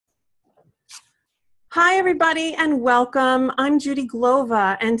Hi, everybody, and welcome. I'm Judi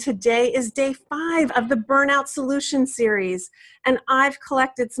Glova, and today is day 5 of the Burnout Solution series. And I've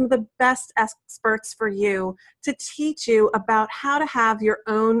collected some of the best experts for you to teach you about how to have your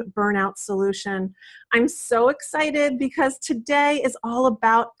own burnout solution. I'm so excited because today is all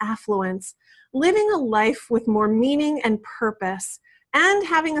about affluence, living a life with more meaning and purpose, and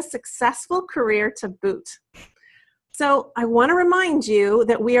having a successful career to boot. So I want to remind you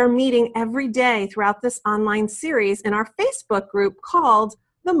that we are meeting every day throughout this online series in our Facebook group called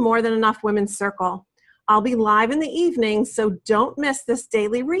the More Than Enough Women Circle. I'll be live in the evening, so don't miss this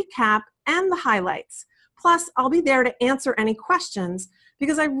daily recap and the highlights. Plus, I'll be there to answer any questions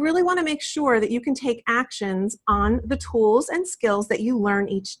because I really want to make sure that you can take actions on the tools and skills that you learn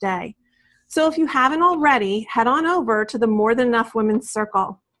each day. So if you haven't already, head on over to the More Than Enough Women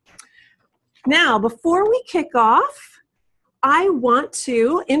Circle. Now, before we kick off, I want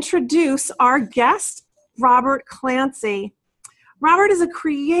to introduce our guest, Robert Clancy. Robert is a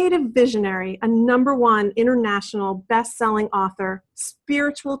creative visionary, a #1 international best-selling author,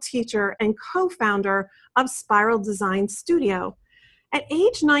 spiritual teacher, and co-founder of Spiral Design Studio. At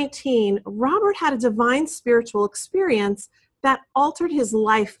age 19, Robert had a divine spiritual experience that altered his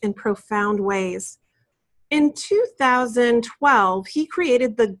life in profound ways. In 2012, he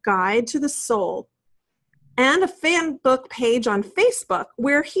created the Guide to the Soul and a fan book page on Facebook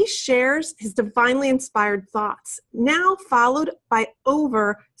where he shares his divinely inspired thoughts, now followed by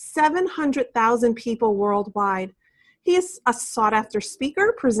over 700,000 people worldwide. He is a sought-after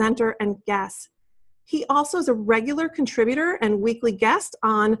speaker, presenter, and guest. He also is a regular contributor and weekly guest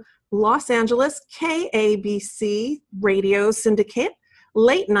on Los Angeles KABC Radio Syndicate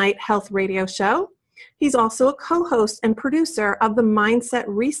late night health radio show. He's also a co-host and producer of the Mindset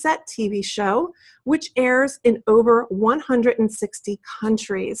Reset TV show, which airs in over 160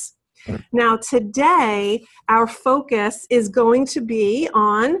 countries. Now, today, our focus is going to be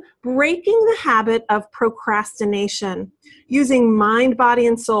on breaking the habit of procrastination, using mind, body,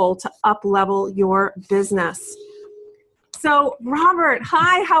 and soul to up-level your business. So, Robert,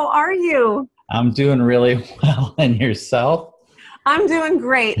 hi, how are you? I'm doing really well. And yourself? I'm doing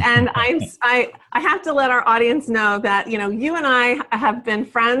great, and I have to let our audience know that you and I have been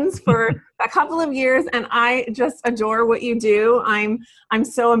friends for a couple of years, and I just adore what you do. I'm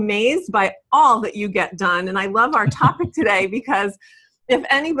so amazed by all that you get done, and I love our topic today because if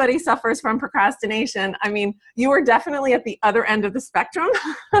anybody suffers from procrastination, I mean, you are definitely at the other end of the spectrum.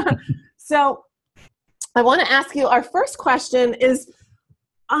 So I want to ask you, our first question is,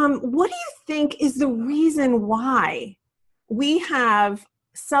 what do you think is the reason why we have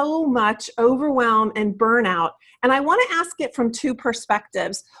so much overwhelm and burnout? And I want to ask it from two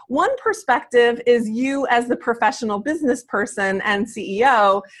perspectives. One perspective is you as the professional business person and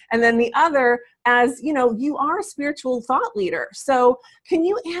CEO, and then the other as, you are a spiritual thought leader. So can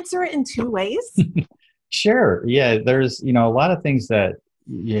you answer it in two ways? Sure. Yeah, there's, a lot of things that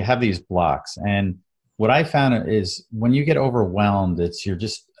you have these blocks. And what I found is when you get overwhelmed, it's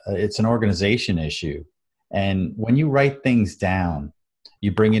an organization issue. And when you write things down,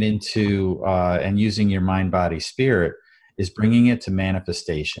 you bring it into, and using your mind, body, spirit is bringing it to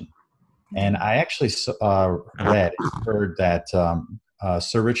manifestation. And I actually heard that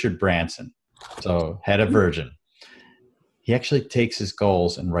Sir Richard Branson, so head of Virgin, he actually takes his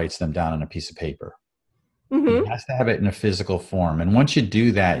goals and writes them down on a piece of paper. Mm-hmm. He has to have it in a physical form. And once you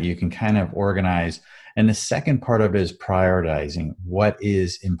do that, you can kind of organize. And the second part of it is prioritizing what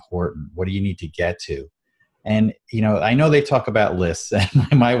is important. What do you need to get to? And, I know they talk about lists, and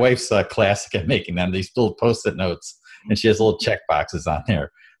my wife's classic at making them, these little Post-it notes, and she has little check boxes on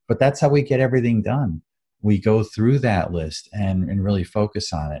there. But that's how we get everything done. We go through that list and really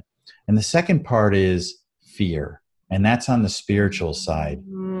focus on it. And the second part is fear, and that's on the spiritual side.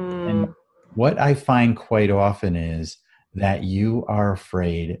 And what I find quite often is that you are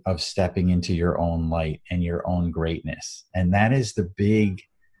afraid of stepping into your own light and your own greatness. And that is the big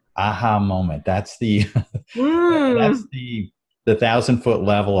aha moment. That's the that's the 1,000-foot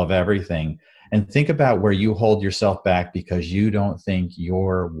level of everything. And think about where you hold yourself back because you don't think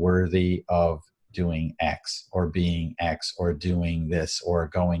you're worthy of doing X or being X or doing this or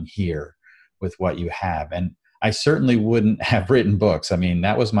going here with what you have. And I certainly wouldn't have written books. I mean,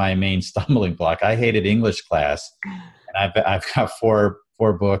 that was my main stumbling block. I hated English class, and I've got four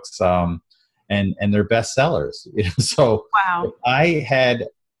books, and they're bestsellers. So wow. I had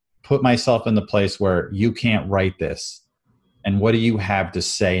put myself in the place where you can't write this, and what do you have to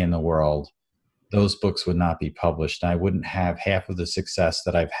say in the world? Those books would not be published. I wouldn't have half of the success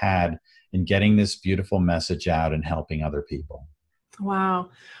that I've had in getting this beautiful message out and helping other people. Wow.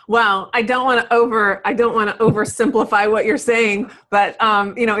 Well, I don't want to oversimplify what you're saying, but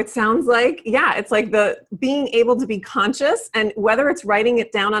it sounds like, yeah, it's like the being able to be conscious, and whether it's writing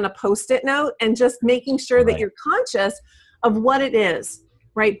it down on a Post-it note and just making sure that Right. you're conscious of what it is,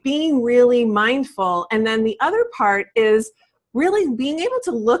 right? Being really mindful. And then the other part is really being able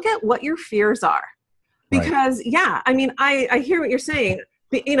to look at what your fears are. Right. Because, yeah, I mean, I hear what you're saying.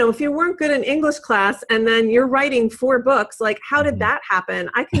 If you weren't good in English class and then you're writing 4 books, like, how did that happen?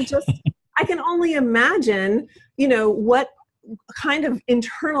 I can only imagine, what kind of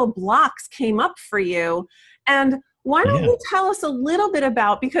internal blocks came up for you. And why don't Yeah. you tell us a little bit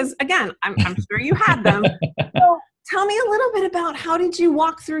about, because again, I'm sure you had them. So tell me a little bit about, how did you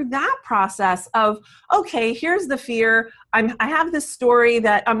walk through that process of, okay, here's the fear. I have this story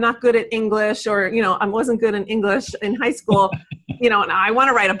that I'm not good at English, or, I wasn't good in English in high school, and I want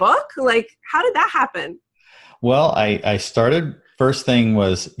to write a book. Like, how did that happen? Well, I started, first thing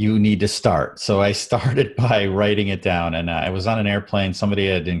was you need to start. So I started by writing it down, and I was on an airplane. Somebody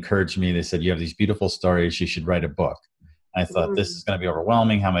had encouraged me. They said, you have these beautiful stories. You should write a book. I thought, this is going to be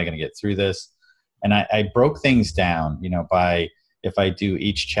overwhelming. How am I going to get through this? And I broke things down, by, if I do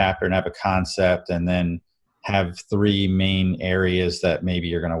each chapter and have a concept, and then have 3 main areas that maybe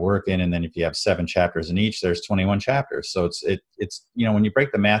you're going to work in. And then if you have 7 chapters in each, there's 21 chapters. So it's when you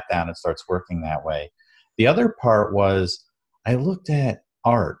break the math down, it starts working that way. The other part was, I looked at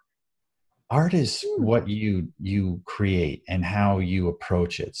art. Art is what you create and how you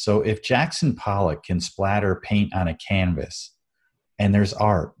approach it. So if Jackson Pollock can splatter paint on a canvas, and there's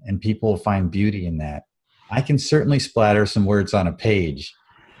art, and people find beauty in that, I can certainly splatter some words on a page.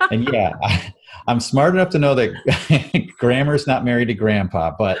 And yeah, I'm smart enough to know that grammar's not married to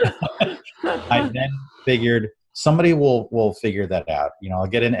grandpa, but I then figured somebody will figure that out. I'll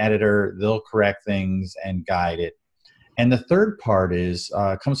get an editor, they'll correct things and guide it. And the third part is,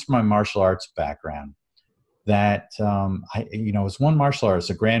 comes from my martial arts background. That, was one martial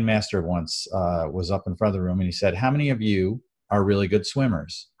artist, a grandmaster once was up in front of the room, and he said, how many of you are really good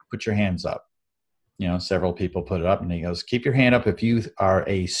swimmers? Put your hands up. Several people put it up, and he goes, keep your hand up if you are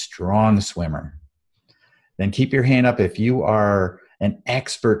a strong swimmer. Then keep your hand up if you are an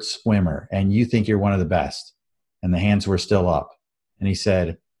expert swimmer and you think you're one of the best. And the hands were still up. And he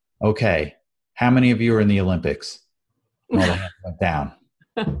said, okay, how many of you are in the Olympics? All the hands went down.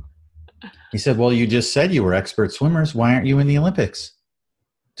 He said, well, you just said you were expert swimmers. Why aren't you in the Olympics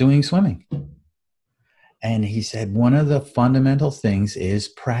doing swimming? And he said, one of the fundamental things is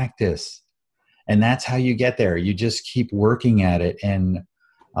practice. And that's how you get there. You just keep working at it, and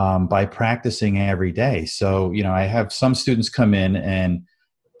by practicing every day. So, I have some students come in, and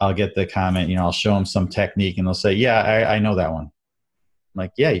I'll get the comment, I'll show them some technique, and they'll say, yeah, I know that one. I'm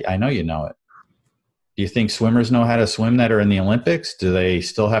like, yeah, I know you know it. Do you think swimmers know how to swim that are in the Olympics? Do they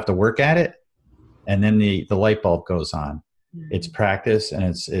still have to work at it? And then the light bulb goes on. It's practice, and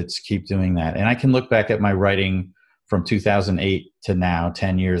it's keep doing that. And I can look back at my writing from 2008 to now,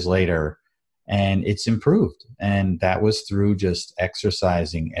 10 years later, and it's improved. And that was through just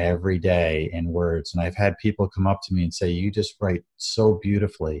exercising every day in words. And I've had people come up to me and say, you just write so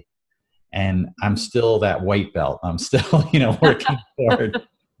beautifully. And I'm still that white belt. I'm still, working toward.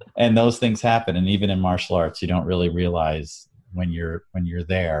 And those things happen. And even in martial arts, you don't really realize when you're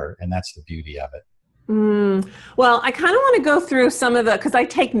there. And that's the beauty of it. Well, I kind of want to go through some of because I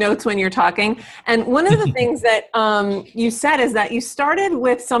take notes when you're talking. And one of the things that you said is that you started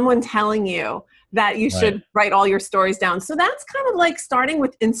with someone telling you that you should write all your stories down. So that's kind of like starting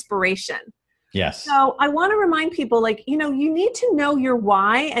with inspiration. Yes. So I want to remind people, you need to know your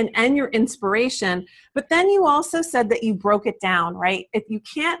why and your inspiration. But then you also said that you broke it down, right? If you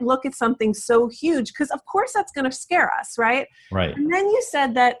can't look at something so huge, because of course that's going to scare us, right? Right. And then you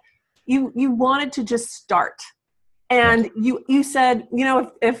said that you wanted to just start. And you said,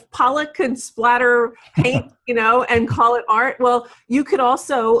 if Pollock could splatter paint, and call it art, well, you could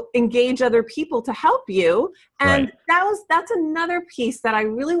also engage other people to help you. And that's another piece that I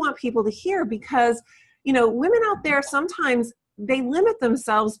really want people to hear, because, women out there, sometimes they limit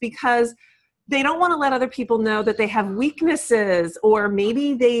themselves because they don't want to let other people know that they have weaknesses, or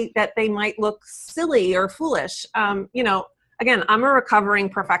maybe they might look silly or foolish. Again, I'm a recovering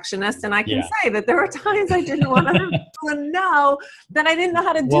perfectionist, and I can say that there were times I didn't want to know that I didn't know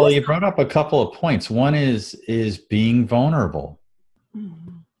how to do it. Well, you brought up a couple of points. One is being vulnerable.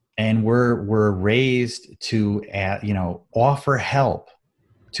 Mm-hmm. And we're raised to, offer help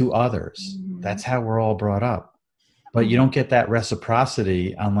to others. Mm-hmm. That's how we're all brought up. But you don't get that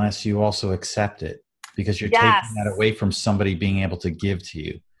reciprocity unless you also accept it, because you're taking that away from somebody being able to give to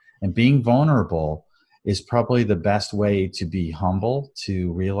you. And being vulnerable is probably the best way to be humble,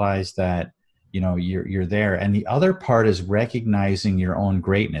 to realize that, you're there. And the other part is recognizing your own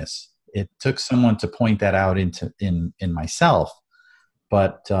greatness. It took someone to point that out in myself,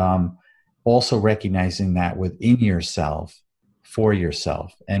 but also recognizing that within yourself, for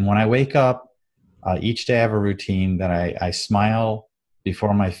yourself. And when I wake up, each day I have a routine that I smile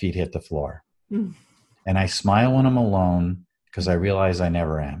before my feet hit the floor. Mm. And I smile when I'm alone because I realize I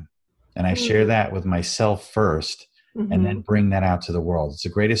never am. And I share that with myself first, and then bring that out to the world. It's the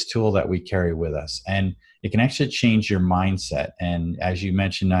greatest tool that we carry with us. And it can actually change your mindset. And as you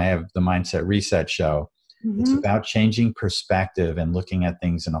mentioned, I have the Mindset Reset show. It's about changing perspective and looking at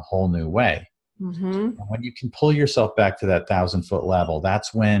things in a whole new way. And when you can pull yourself back to that 1,000-foot level,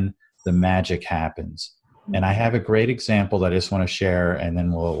 that's when the magic happens. And I have a great example that I just want to share, and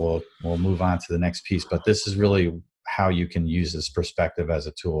then we'll move on to the next piece. But this is really how you can use this perspective as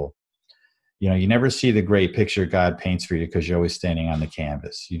a tool. You never see the great picture God paints for you because you're always standing on the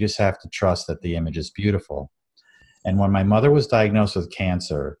canvas. You just have to trust that the image is beautiful. And when my mother was diagnosed with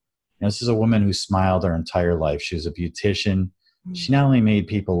cancer, this is a woman who smiled her entire life. She was a beautician. She not only made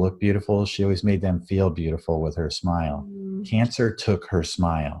people look beautiful, she always made them feel beautiful with her smile. Cancer took her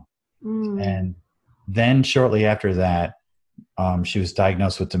smile. And then shortly after that, she was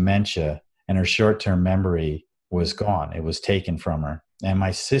diagnosed with dementia, and her short-term memory was gone. It was taken from her. And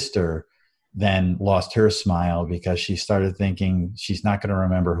my sister then lost her smile because she started thinking she's not going to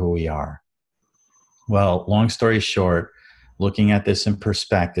remember who we are. Well, long story short, looking at this in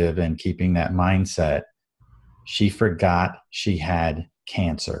perspective and keeping that mindset, she forgot she had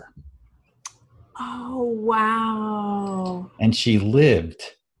cancer. Oh, wow. And she lived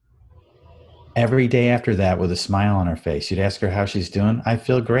every day after that with a smile on her face. You'd ask her how she's doing. I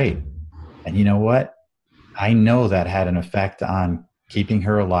feel great. And you know what? I know that had an effect on keeping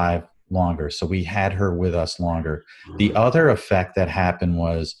her alive longer. So we had her with us longer. The other effect that happened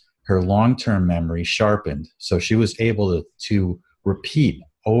was her long-term memory sharpened. So she was able to repeat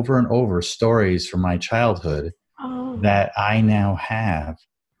over and over stories from my childhood that I now have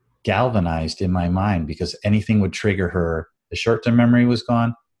galvanized in my mind, because anything would trigger her. The short-term memory was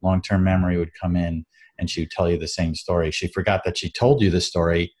gone. Long-term memory would come in, and she would tell you the same story. She forgot that she told you the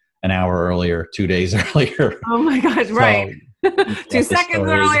story an hour earlier, 2 days earlier. Oh my gosh, right. 2 seconds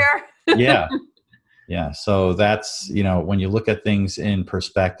earlier. Yeah. Yeah. So that's, when you look at things in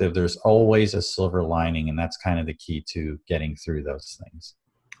perspective, there's always a silver lining, and that's kind of the key to getting through those things.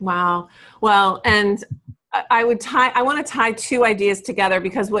 Wow. Well, and I want to tie two ideas together,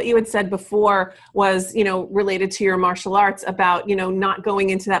 because what you had said before was, related to your martial arts about, not going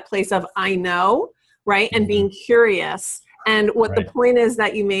into that place of, I know, right. And being curious. And what the point is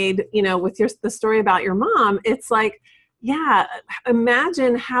that you made, with the story about your mom, it's like, yeah,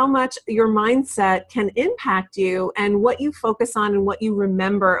 imagine how much your mindset can impact you, and what you focus on, and what you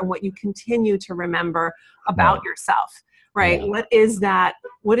remember, and what you continue to remember about yourself, right? Yeah. What is that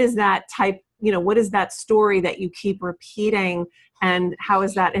type, what is that story that you keep repeating, and how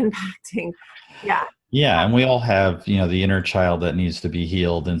is that impacting? Yeah. Yeah. And we all have, the inner child that needs to be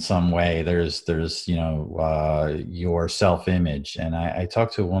healed in some way. There's your self-image. And I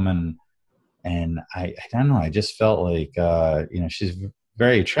talked to a woman, and I don't know, I just felt like, she's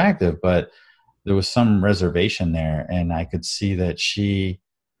very attractive, but there was some reservation there. And I could see that she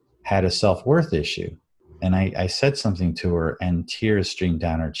had a self-worth issue. And I said something to her, and tears streamed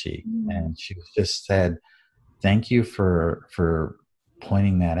down her cheek. And she just said, thank you for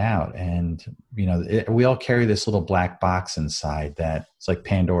pointing that out. And, we all carry this little black box inside that it's like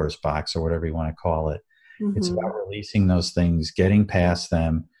Pandora's box, or whatever you want to call it. It's about releasing those things, getting past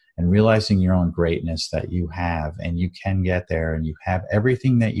them, and realizing your own greatness that you have, and you can get there, and you have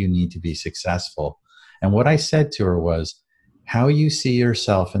everything that you need to be successful. And what I said to her was, how you see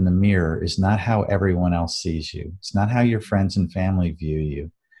yourself in the mirror is not how everyone else sees you. It's not how your friends and family view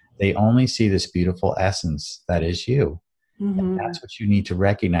you. They only see this beautiful essence that is you. And that's what you need to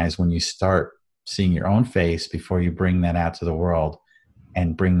recognize when you start seeing your own face before you bring that out to the world,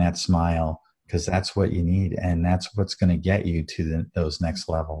 and bring that smile, because that's what you need. And that's what's going to get you to those next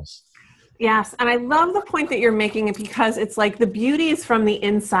levels. Yes. And I love the point that you're making, because it's like the beauty is from the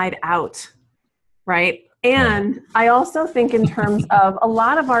inside out, right? And I also think in terms of a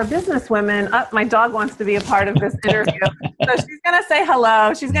lot of our business women, my dog wants to be a part of this interview. So she's going to say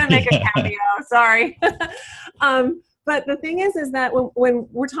hello. She's going to make a cameo. Sorry. But the thing is that when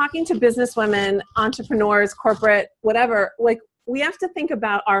we're talking to business women, entrepreneurs, corporate, whatever, like, we have to think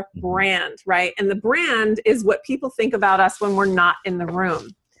about our brand, right? And the brand is what people think about us when we're not in the room.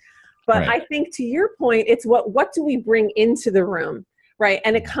 But I think, to your point, it's what do we bring into the room, right?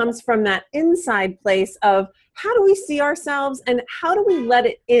 And it comes from that inside place of how do we see ourselves and how do we let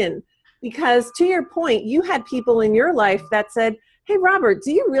it in? Because to your point, you had people in your life that said, hey, Robert,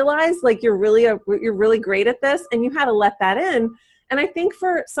 do you realize like you're really great at this? And you had to let that in. And I think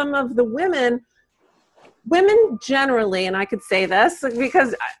for some of the women generally, and I could say this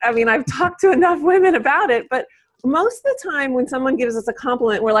because I mean, I've talked to enough women about it, but most of the time when someone gives us a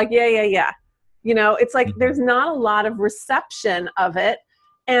compliment, we're like, yeah. You know, it's like there's not a lot of reception of it.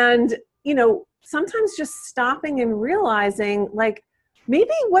 And, you know, sometimes just stopping and realizing like maybe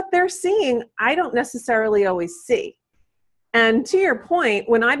what they're seeing, I don't necessarily always see. And to your point,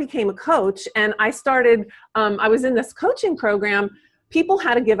 when I became a coach and I started, I was in this coaching program, people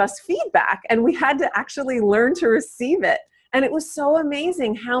had to give us feedback and we had to actually learn to receive it. And it was so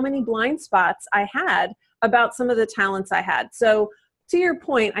amazing how many blind spots I had about some of the talents I had. So to your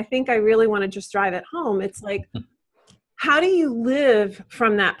point, I think I really want to just drive it home. It's like, how do you live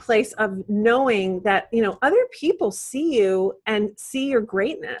from that place of knowing that, you know, other people see you and see your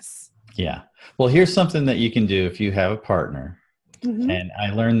greatness? Yeah. Well, here's something that you can do if you have a partner. Mm-hmm. And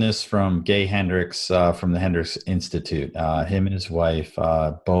I learned this from Gay Hendricks from the Hendricks Institute. Him and his wife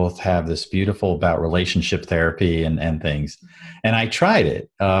both have this beautiful about relationship therapy and things. And I tried it.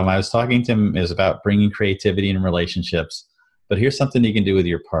 I was talking to him. It was about bringing creativity in relationships. But here's something you can do with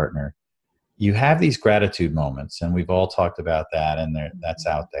your partner. You have these gratitude moments, and we've all talked about that, and that's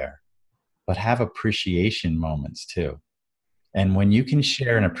out there. But have appreciation moments too. And when you can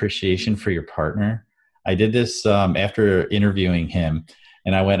share an appreciation for your partner, I did this after interviewing him,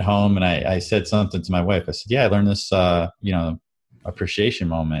 and I went home and I said something to my wife. I said, yeah, I learned this, appreciation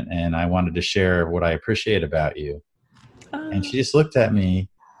moment, and I wanted to share what I appreciate about you. And she just looked at me,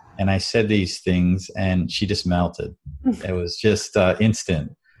 and I said these things, and she just melted. It was just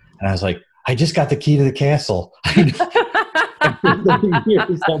instant. And I was like, I just got the key to the castle.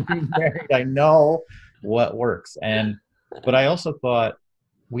 I know what works. But I also thought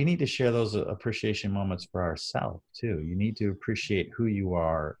we need to share those appreciation moments for ourselves too. You need to appreciate who you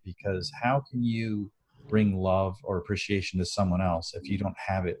are, because how can you bring love or appreciation to someone else if you don't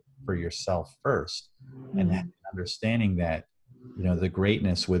have it for yourself first? And understanding that, you know, the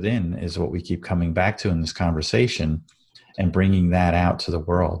greatness within is what we keep coming back to in this conversation, and bringing that out to the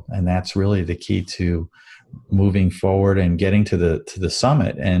world. And that's really the key to moving forward and getting to the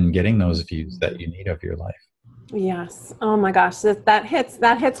summit and getting those views that you need of your life. Yes. Oh my gosh. That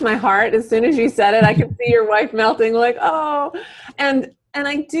hits my heart. As soon as you said it, I could see your wife melting like, oh, and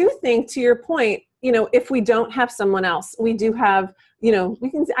I do think, to your point, you know, if we don't have someone else, we do have, you know, we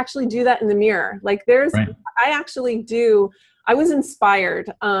can actually do that in the mirror. Like right. I was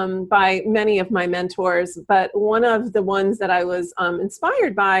inspired by many of my mentors, but one of the ones that I was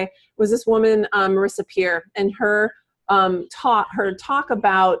inspired by was this woman, Marissa Peer, and her talk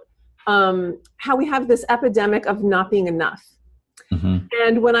about how we have this epidemic of not being enough. Mm-hmm.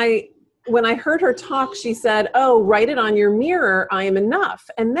 And when I heard her talk, she said, oh, write it on your mirror, I am enough.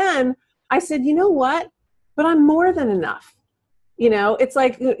 And then I said, you know what? But I'm more than enough. You know, it's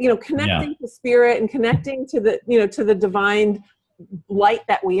like, you know, connecting to spirit and connecting to the, you know, to the divine light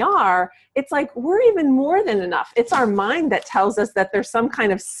that we are. It's like, we're even more than enough. It's our mind that tells us that there's some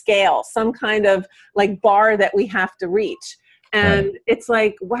kind of scale, some kind of like bar that we have to reach. And it's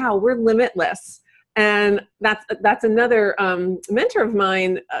like, wow, we're limitless. And that's another mentor of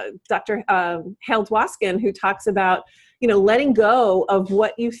mine, Dr. Hale Dwoskin, who talks about, you know, letting go of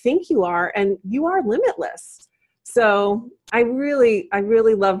what you think you are, and you are limitless. So I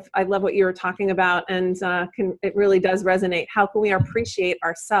love what you were talking about, and it really does resonate. How can we appreciate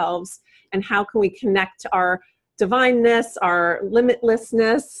ourselves, and how can we connect to our divineness, our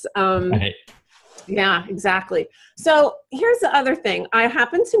limitlessness? Right. Yeah, exactly. So here's the other thing. I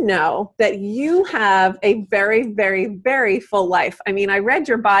happen to know that you have a very, very, very full life. I mean, I read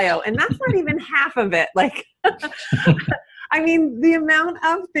your bio, and that's not even half of it. Like, I mean, the amount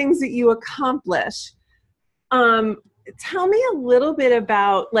of things that you accomplish. Tell me a little bit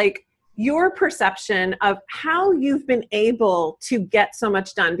about like your perception of how you've been able to get so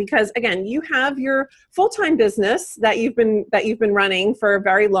much done, because again, you have your full-time business that you've been running for a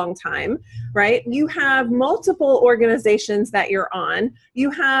very long time, right? You have multiple organizations that you're on. You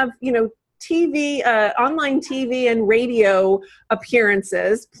have, you know, TV, online TV and radio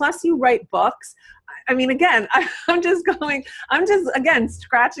appearances, plus you write books. I mean, again, I'm just again,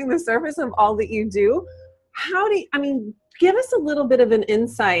 scratching the surface of all that you do. Give us a little bit of an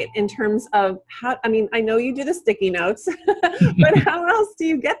insight in terms of how, I mean, I know you do the sticky notes, but how else do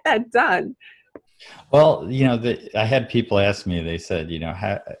you get that done? Well, you know, I had people ask me, they said, you know,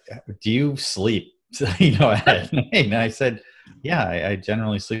 do you sleep, you know, at night? And I said, Yeah, I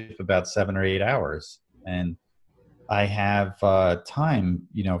generally sleep about 7 or 8 hours, and I have time,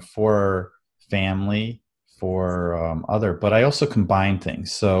 for family, for other, but I also combine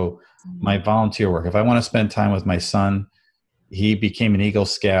things. So my volunteer work, if I want to spend time with my son, he became an Eagle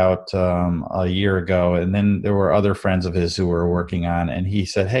Scout a year ago, and then there were other friends of his who were working on, and he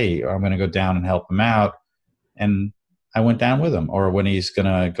said, "Hey, I'm going to go down and help him out," and I went down with him. Or when he's going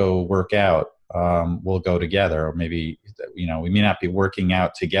to go work out, we'll go together. Or maybe we may not be working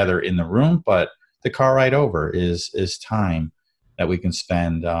out together in the room, but the car ride over is time that we can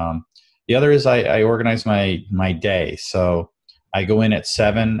spend. The other is I organize my day. So I go in at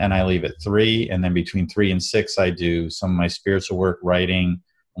 7 and I leave at 3, and then between 3 and 6 I do some of my spiritual work, writing.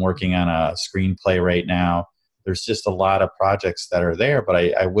 I'm working on a screenplay right now. There's just a lot of projects that are there, but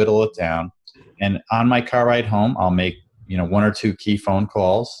I whittle it down. And on my car ride home, I'll make 1 or 2 key phone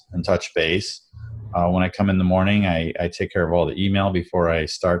calls and touch base. When I come in the morning, I take care of all the email before I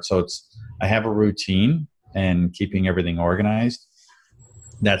start. So I have a routine and keeping everything organized.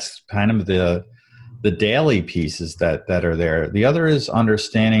 That's kind of the daily pieces that are there. The other is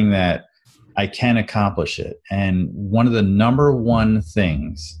understanding that I can accomplish it. And one of the number one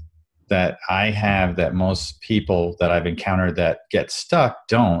things that I have that most people that I've encountered that get stuck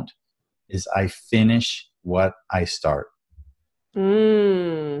don't is I finish what I start.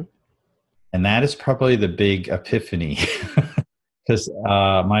 And that is probably the big epiphany. Because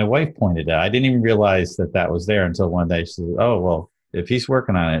my wife pointed out, I didn't even realize that was there until one day she said, "Oh, well, if he's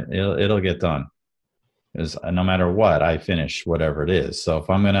working on it, it'll get done." Because no matter what, I finish whatever it is. So if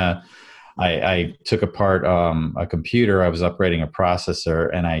I'm I took apart a computer, I was upgrading a processor,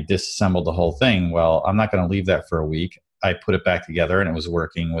 and I disassembled the whole thing. Well, I'm not going to leave that for a week. I put it back together, and it was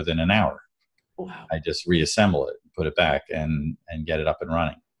working within an hour. Wow. I just reassemble it, put it back, and get it up and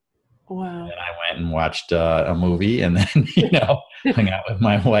running. Wow. And I went and watched a movie, and then hung out with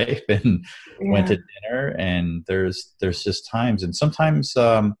my wife and went to dinner. And there's just times, and sometimes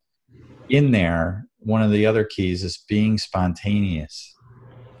in there, one of the other keys is being spontaneous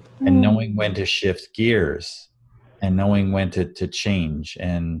and knowing when to shift gears and knowing when to change.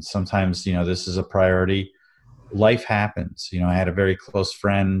 And sometimes this is a priority. Life happens. I had a very close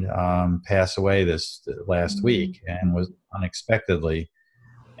friend pass away this last week, and was unexpectedly.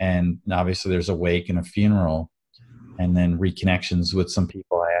 And obviously there's a wake and a funeral, and then reconnections with some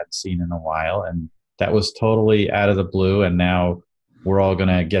people I hadn't seen in a while. And that was totally out of the blue. And now we're all going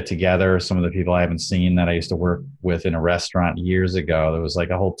to get together. Some of the people I haven't seen that I used to work with in a restaurant years ago, there was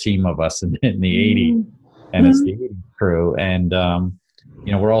like a whole team of us in the 80s, and it's the 80s crew. And,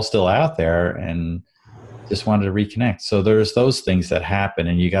 we're all still out there and just wanted to reconnect. So there's those things that happen,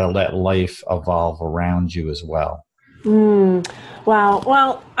 and you got to let life evolve around you as well. Wow.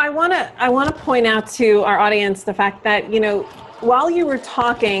 Well, I want to point out to our audience the fact that, while you were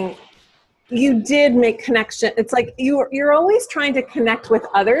talking, you did make connection. It's like you're always trying to connect with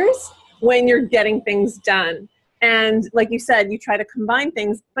others when you're getting things done. And like you said, you try to combine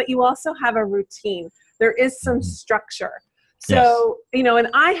things, but you also have a routine. There is some structure. So, and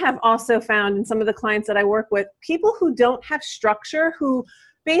I have also found in some of the clients that I work with, people who don't have structure, who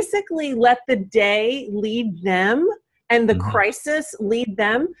basically let the day lead them and the crisis lead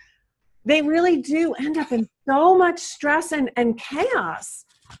them, they really do end up in so much stress and chaos.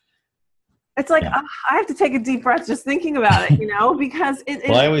 It's like, I have to take a deep breath just thinking about it, because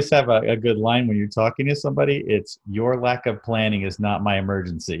well, I always have a good line when you're talking to somebody. It's, your lack of planning is not my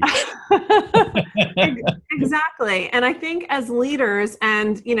emergency. Exactly. And I think as leaders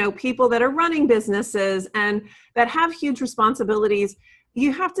and, people that are running businesses and that have huge responsibilities,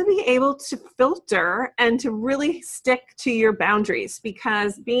 you have to be able to filter and to really stick to your boundaries,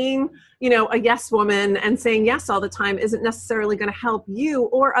 because being, a yes woman and saying yes all the time isn't necessarily going to help you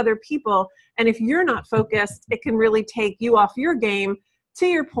or other people. And if you're not focused, it can really take you off your game. To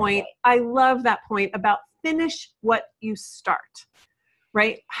your point, I love that point about finish what you start,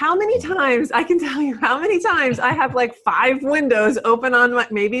 right? How many times, I can tell you how many times I have like 5 windows open on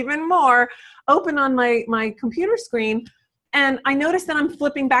maybe even more, open on my computer screen. And I notice that I'm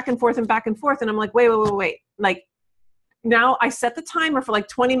flipping back and forth. And I'm like, wait. Like, now I set the timer for like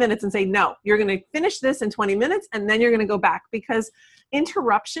 20 minutes and say, no, you're going to finish this in 20 minutes. And then you're going to go back, because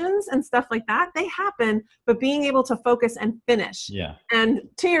interruptions and stuff like that, they happen, but being able to focus and finish. Yeah. And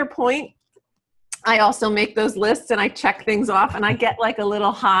to your point, I also make those lists and I check things off, and I get like a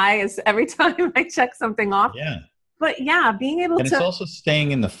little high as every time I check something off. Yeah. But being able to. And it's also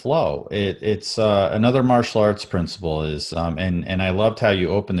staying in the flow. It's another martial arts principle is, and I loved how you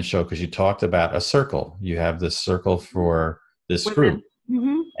opened the show, because you talked about a circle. You have this circle for this group.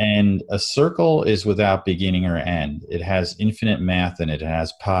 And a circle is without beginning or end. It has infinite math in it. It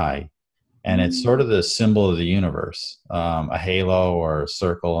has pi. And it's sort of the symbol of the universe, a halo or a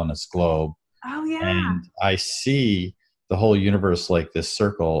circle on its globe. Oh, yeah. And I see the whole universe like this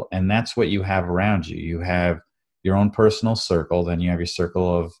circle. And that's what you have around you. You have your own personal circle. Then you have your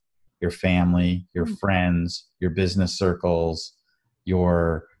circle of your family, your friends, your business circles,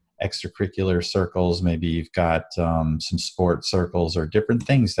 your extracurricular circles. Maybe you've got some sport circles or different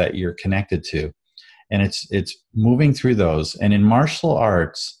things that you're connected to. And it's moving through those. And in martial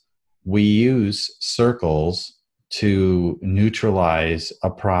arts, we use circles to neutralize a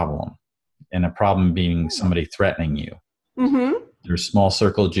problem, and a problem being somebody threatening you. Mm-hmm. There's small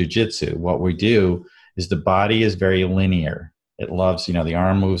circle jujitsu. What we do is the body is very linear. It loves, the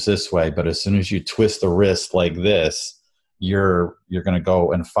arm moves this way, but as soon as you twist the wrist like this, you're going to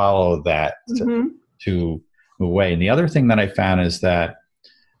go and follow that to move away. And the other thing that I found is that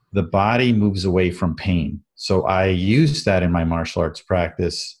the body moves away from pain. So I use that in my martial arts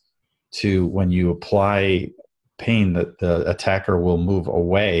practice to, when you apply pain, that the attacker will move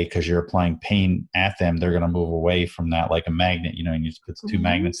away because you're applying pain at them. They're going to move away from that like a magnet, and you just put the two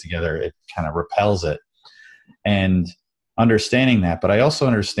magnets together, it kind of repels it. And understanding that, but I also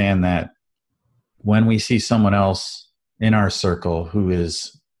understand that when we see someone else in our circle who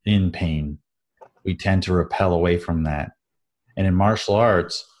is in pain, we tend to repel away from that. And in martial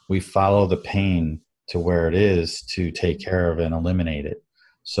arts, we follow the pain to where it is to take care of and eliminate it.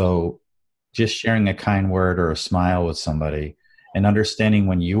 So just sharing a kind word or a smile with somebody, and understanding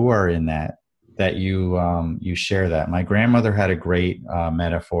when you are in that you share that. My grandmother had a great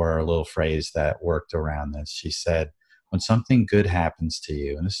metaphor, or a little phrase that worked around this. She said, when something good happens to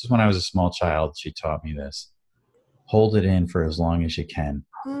you, and this is when I was a small child, she taught me this, hold it in for as long as you can,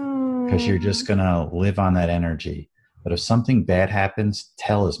 because you're just going to live on that energy. But if something bad happens,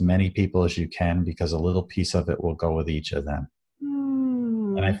 tell as many people as you can, because a little piece of it will go with each of them.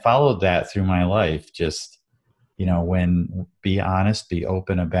 And I followed that through my life. Just, when be honest, be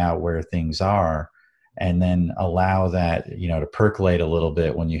open about where things are, and then allow that, to percolate a little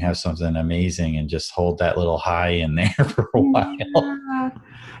bit when you have something amazing, and just hold that little high in there for a while.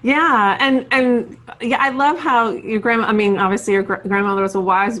 Yeah. And yeah, I love how your obviously your grandmother was a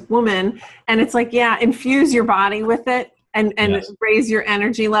wise woman, and it's like, infuse your body with it. And yes, raise your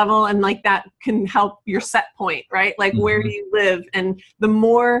energy level, and like that can help your set point, right? Like where do you live? And the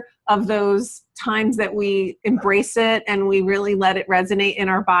more of those times that we embrace it and we really let it resonate in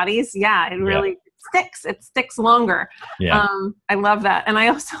our bodies, it really sticks. It sticks longer. Yeah. I love that. And I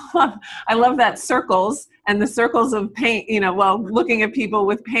also love that circles and the circles of pain, looking at people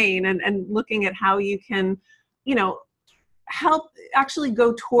with pain and looking at how you can, help actually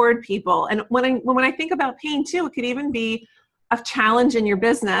go toward people. And when I think about pain too, it could even be a challenge in your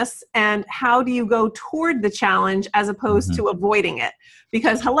business, and how do you go toward the challenge as opposed to avoiding it?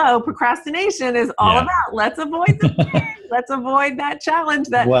 Because procrastination is all about, let's avoid the pain. Let's avoid that challenge,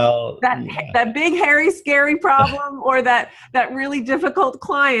 that big, hairy, scary problem, or that really difficult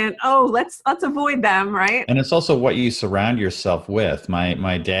client. Oh, let's avoid them, right? And it's also what you surround yourself with.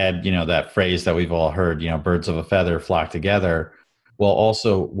 My dad, that phrase that we've all heard, birds of a feather flock together. Well,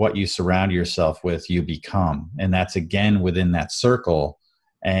 also what you surround yourself with, you become. And that's, again, within that circle,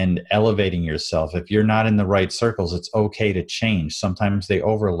 and elevating yourself. If you're not in the right circles, it's okay to change. Sometimes they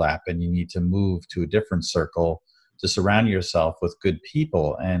overlap, and you need to move to a different circle to surround yourself with good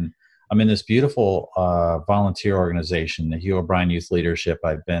people. And I'm in this beautiful volunteer organization, the Hugh O'Brien Youth Leadership.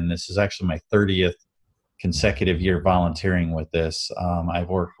 This is actually my 30th consecutive year volunteering with this. I've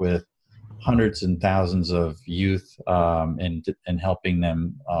worked with hundreds and thousands of youth and helping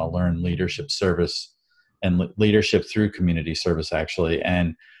them learn leadership service and leadership through community service, actually.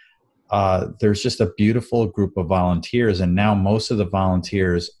 And there's just a beautiful group of volunteers. And now most of the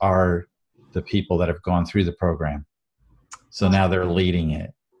volunteers are the people that have gone through the program. So now they're leading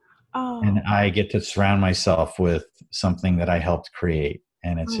it. Oh. And I get to surround myself with something that I helped create.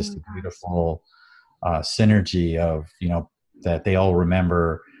 And it's just a beautiful synergy of, that they all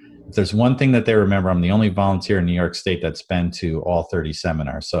remember. If there's one thing that they remember, I'm the only volunteer in New York State that's been to all 30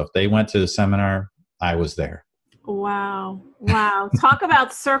 seminars. So if they went to the seminar, I was there. Wow. Talk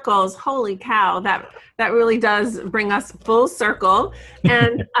about circles. Holy cow. That really does bring us full circle.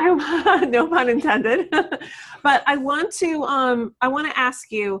 And no pun intended, but I want to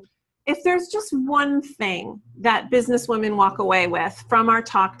ask you, if there's just one thing that businesswomen walk away with from our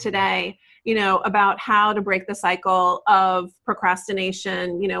talk today, about how to break the cycle of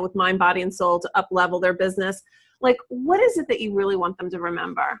procrastination, with mind, body, and soul to up-level their business, like, what is it that you really want them to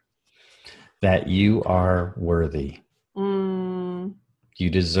remember? That you are worthy. You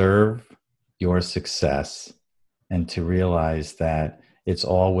deserve your success, and to realize that it's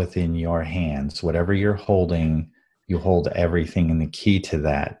all within your hands. Whatever you're holding, you hold everything, and the key to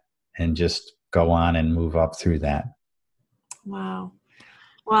that, and just go on and move up through that. Wow.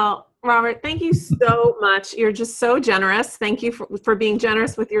 Well, Robert, thank you so much. You're just so generous. Thank you for being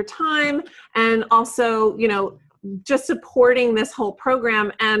generous with your time, and also, just supporting this whole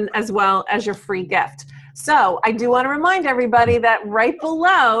program, and as well as your free gift. So I do want to remind everybody that right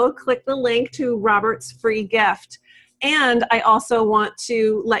below, click the link to Robert's free gift. And I also want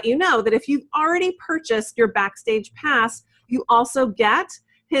to let you know that if you've already purchased your Backstage Pass, you also get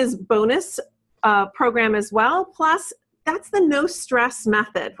his bonus program as well. Plus, that's the no stress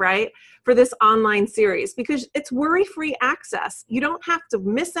method, right, for this online series, because it's worry-free access. You don't have to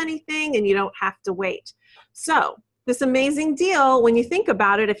miss anything, and you don't have to wait. So this amazing deal, when you think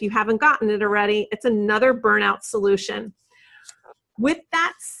about it, if you haven't gotten it already, it's another burnout solution. With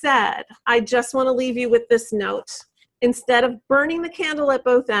that said, I just want to leave you with this note. Instead of burning the candle at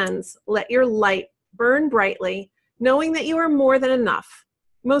both ends, let your light burn brightly, knowing that you are more than enough.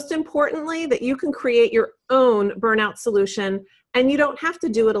 Most importantly, that you can create your own burnout solution, and you don't have to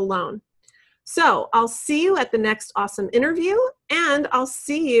do it alone. So I'll see you at the next awesome interview, and I'll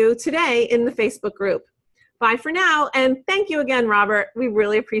see you today in the Facebook group. Bye for now, and thank you again, Robert. We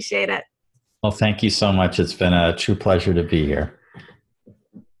really appreciate it. Well, thank you so much. It's been a true pleasure to be here.